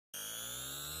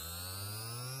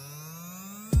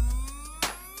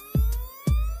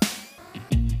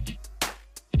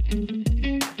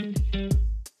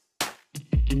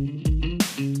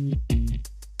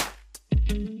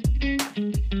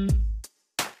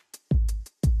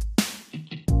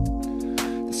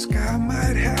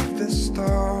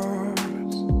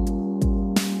stars.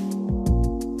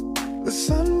 The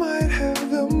sun might have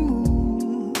the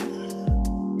moon.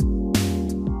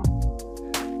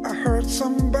 I heard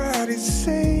somebody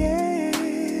saying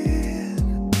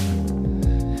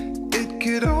it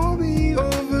could all be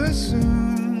over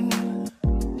soon.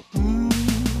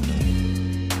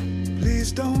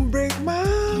 Please don't break my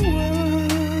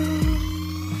world.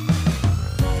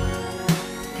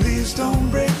 Please don't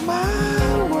break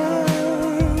my world.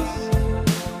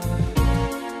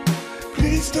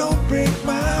 Please don't break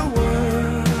my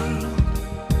world.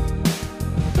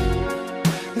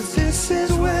 'Cause this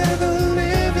is where the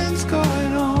living's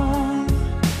going on.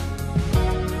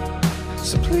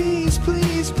 So please,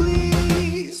 please,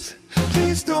 please,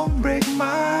 please don't break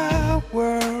my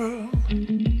world.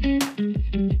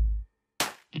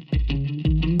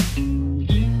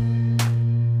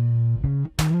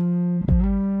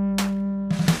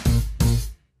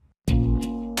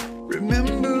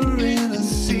 Remembering a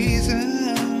season,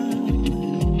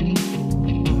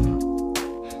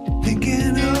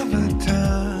 thinking of a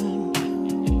time,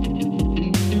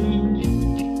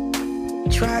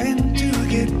 trying to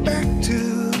get back to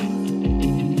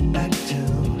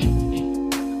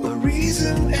a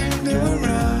reason and a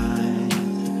rhyme.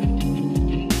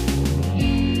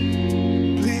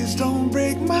 Please don't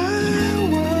break my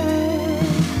world.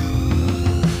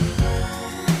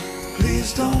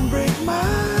 Please don't break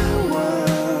my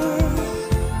world.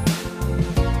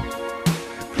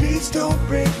 Please don't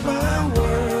break my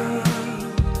world.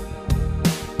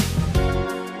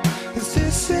 'Cause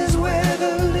this is where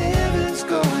the living's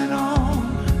going on.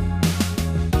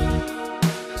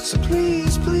 So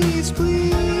please, please,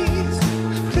 please,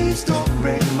 please don't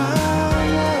break my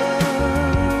world.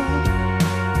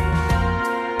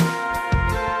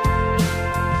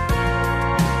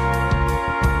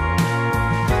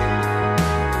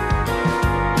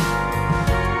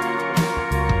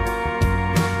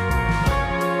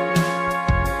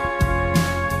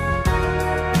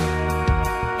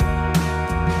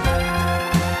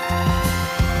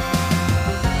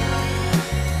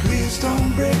 Please don't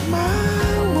break my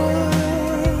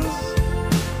world.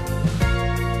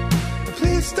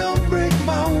 Please don't break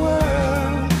my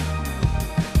world.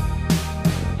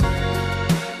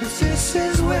 'Cause this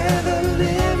is where the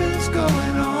living's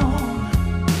going on.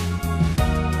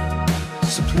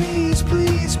 So please,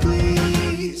 please,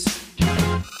 please,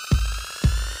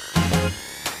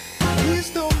 please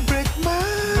don't break my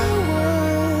world.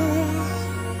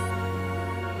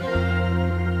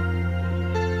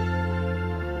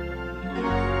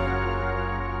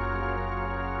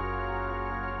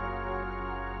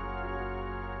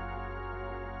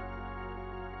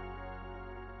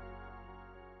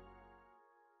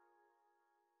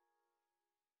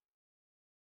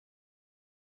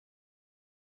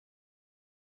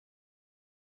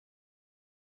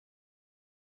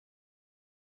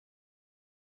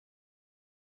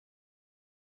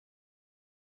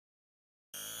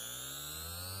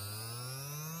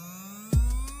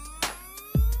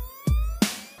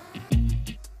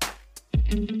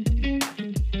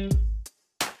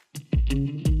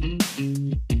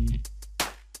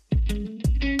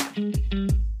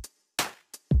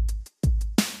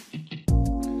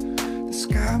 The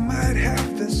sky might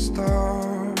have the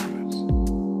stars.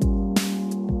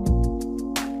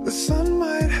 The sun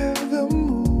might have the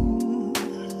moon.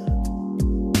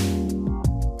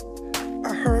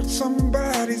 I heard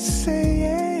somebody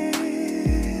saying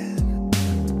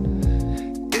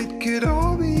it could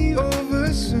all be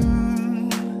over soon.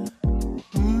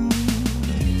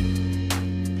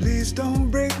 Please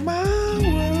don't break my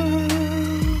world.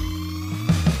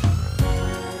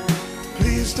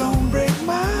 Please don't break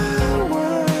my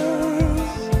world.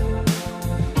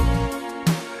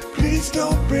 Please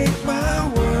don't break my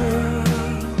world.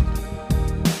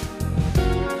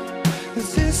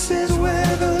 'Cause this is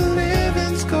where the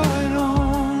living's going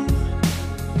on.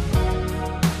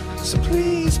 So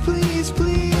please, please,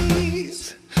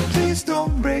 please, please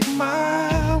don't break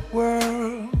my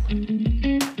world.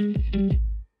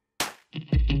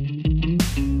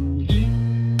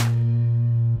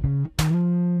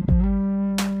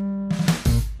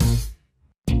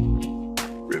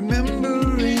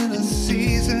 Remembering a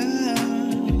season,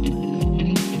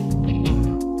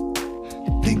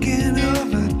 thinking of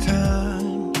a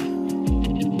time,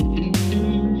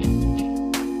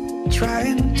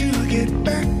 trying to get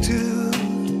back to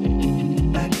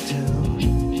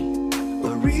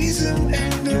a reason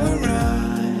and a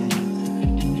rhyme.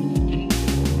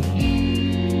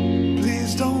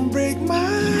 Please don't break my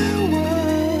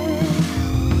world.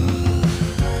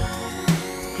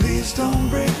 Please don't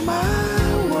break my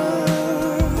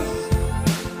world.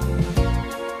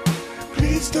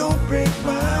 don't break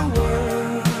my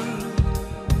world.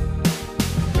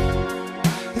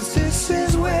 'Cause this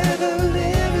is where the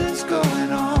living's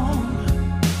going on.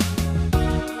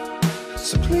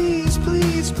 So please,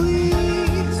 please,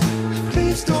 please,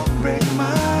 please don't break my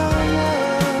world.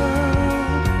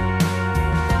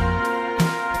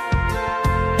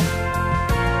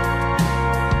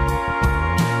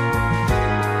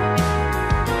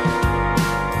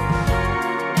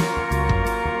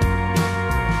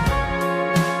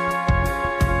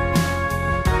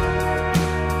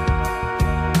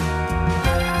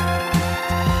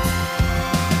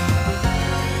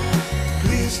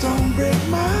 Don't break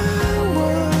my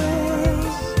world.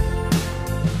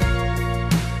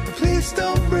 Please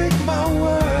don't break my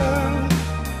world.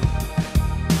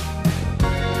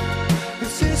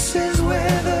 'Cause this is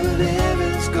where the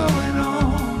living's going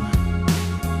on.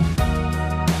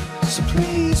 So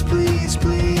please, please,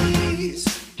 please,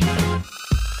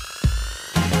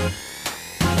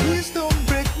 please don't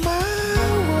break my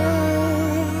world.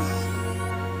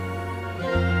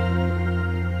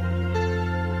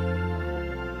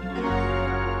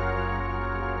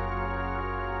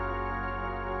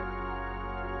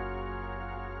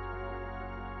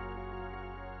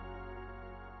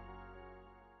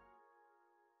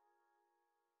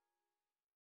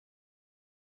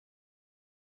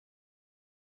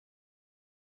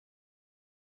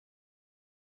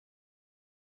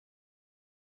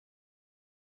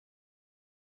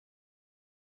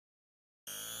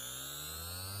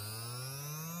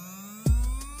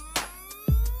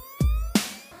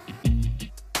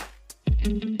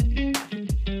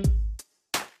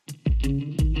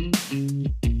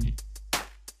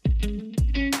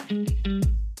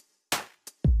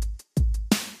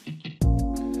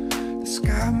 The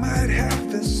sky might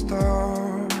have the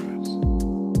stars,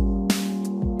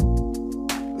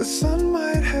 the sun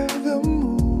might have the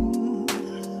moon.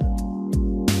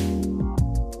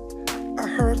 I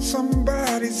heard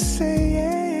somebody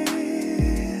saying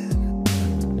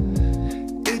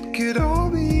it could all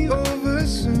be over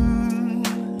soon.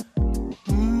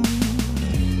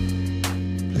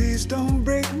 Please don't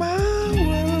break my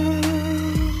world.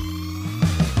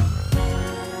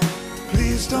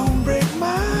 Please don't break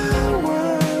my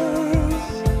world.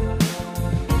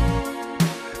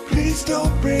 Please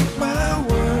don't break my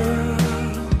world.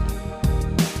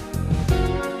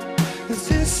 'Cause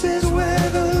this is where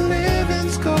the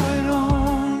living's going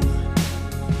on.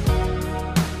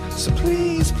 So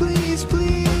please, please,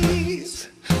 please,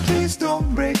 please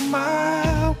don't break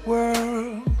my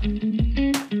world.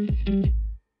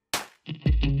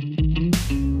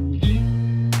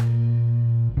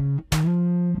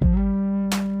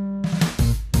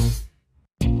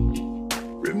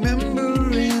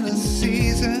 Remembering a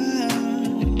season,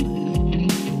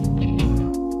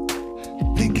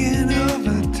 thinking of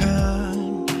a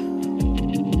time,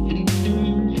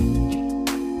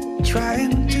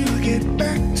 trying to get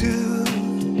back to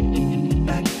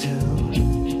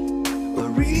a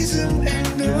reason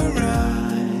and a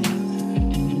rhyme.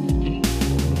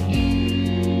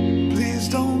 Please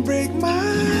don't break my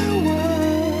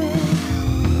world.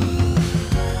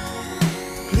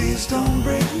 Please don't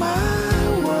break my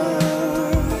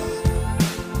world.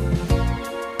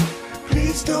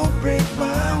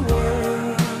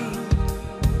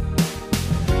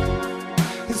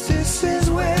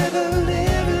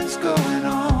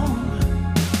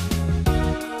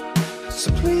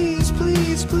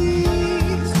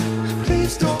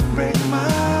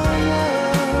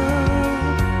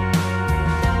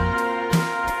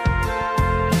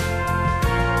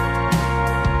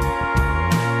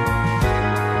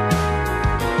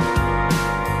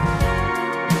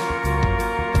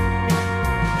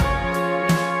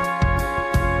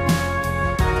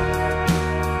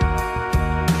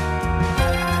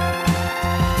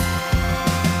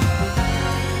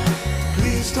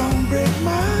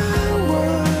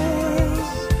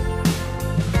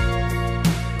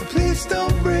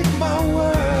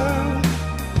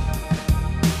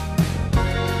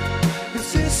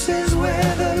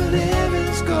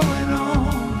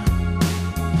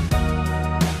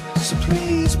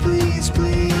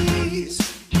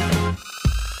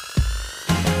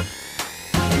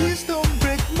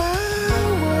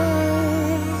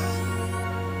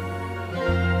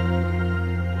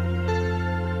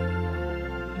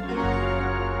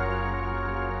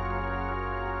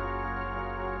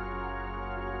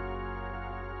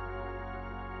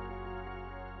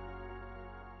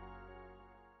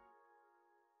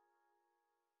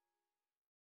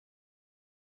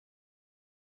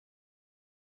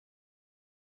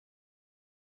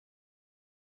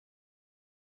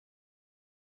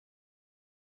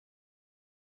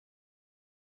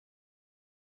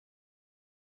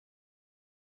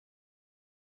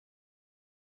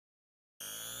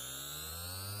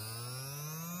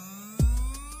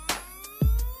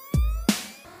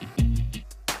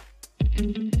 The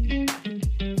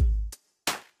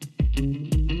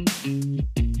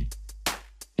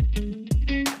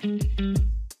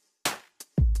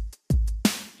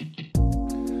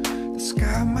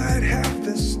sky might have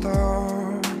the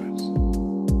stars,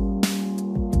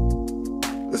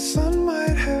 the sun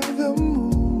might have the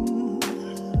moon.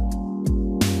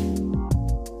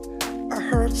 I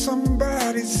heard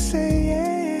somebody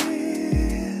saying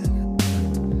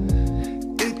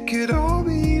it could all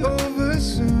be over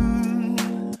soon.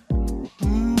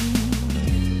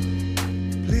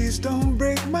 Please don't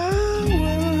break my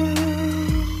world.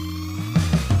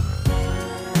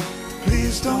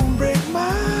 Please don't break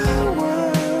my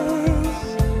world.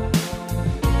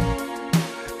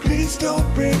 Please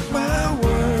don't break my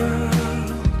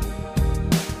world.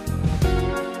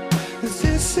 'Cause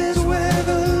this is where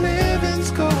the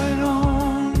living's going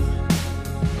on.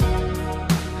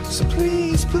 So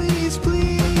please, please,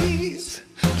 please,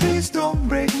 please don't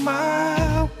break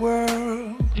my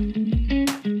world.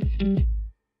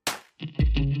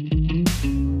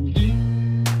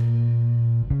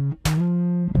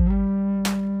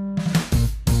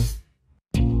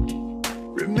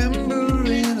 Remember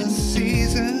in a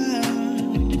season,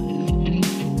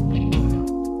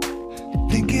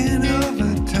 thinking of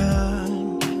a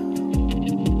time,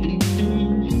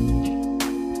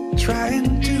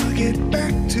 trying to get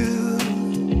back to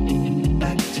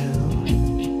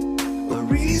a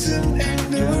reason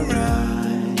and a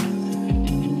rhyme.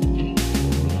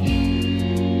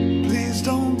 Please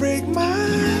don't break my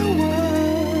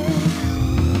world.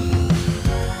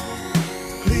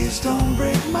 Please don't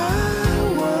break my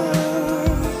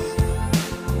world.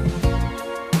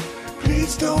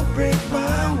 Please don't break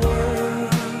my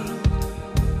world.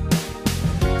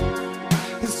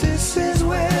 'Cause this is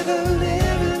where the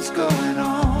living's going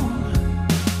on.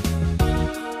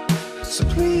 So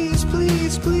please,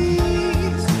 please,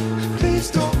 please, please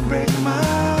don't break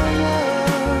my